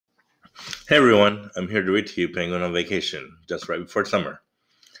Hey everyone, I'm here to read to you Penguin on Vacation, just right before summer.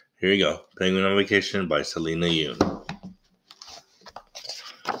 Here you go, Penguin on Vacation by Salina Yoon.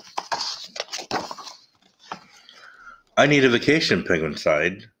 I need a vacation, Penguin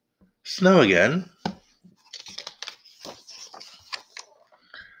sighed. Snow again?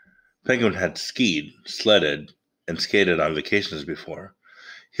 Penguin had skied, sledded, and skated on vacations before.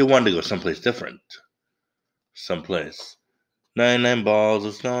 He wanted to go someplace different. Someplace. 99 balls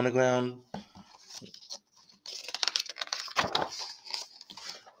of snow on the ground.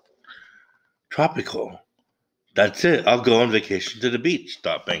 Tropical. That's it, I'll go on vacation to the beach,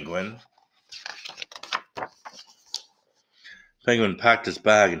 thought Penguin. Penguin packed his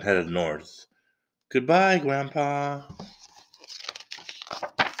bag and headed north. Goodbye, Grandpa.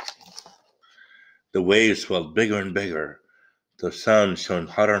 The waves swelled bigger and bigger. The sun shone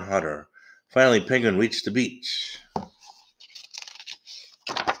hotter and hotter. Finally, Penguin reached the beach.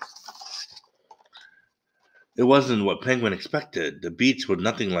 It wasn't what Penguin expected. The beach was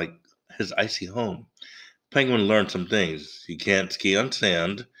nothing like his icy home. Penguin learned some things. You can't ski on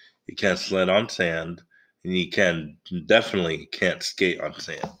sand, you can't sled on sand, and you definitely can't skate on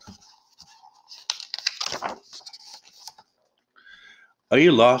sand. Are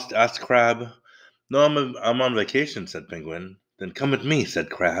you lost? Asked Crab. No, I'm on vacation, said Penguin. Then come with me,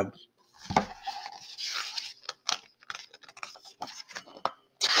 said Crab.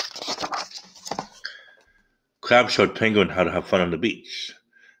 Crab showed Penguin how to have fun on the beach.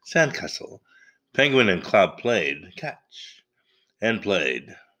 Sandcastle. Penguin and Crab played catch and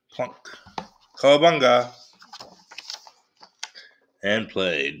played clunk, cowabunga, and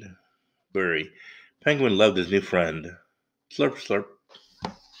played bury. Penguin loved his new friend. Slurp, slurp.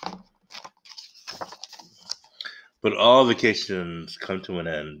 But all vacations come to an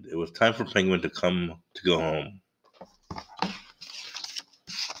end. It was time for Penguin to go home.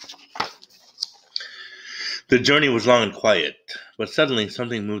 The journey was long and quiet, but suddenly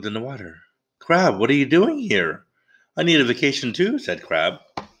something moved in the water. Crab, what are you doing here? I need a vacation too, said Crab.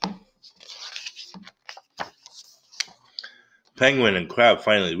 Penguin and Crab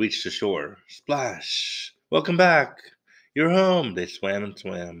finally reached the shore. Splash! Welcome back! You're home! They swam and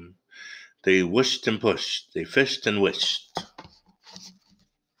swam. They whooshed and pushed. They fished and wished.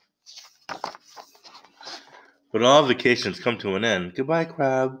 But all vacations come to an end. Goodbye,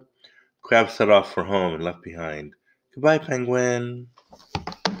 Crab. Crab set off for home and left behind. Goodbye, Penguin.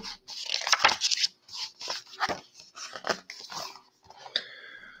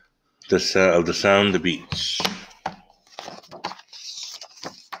 The sound of the beach.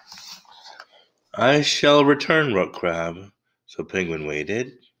 I shall return, wrote Crab. So Penguin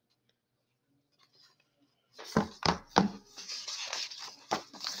waited.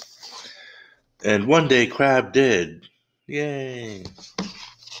 And one day Crab did. Yay.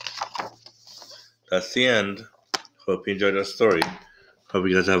 That's the end. Hope you enjoyed our story. Hope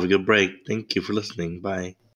you guys have a good break. Thank you for listening. Bye.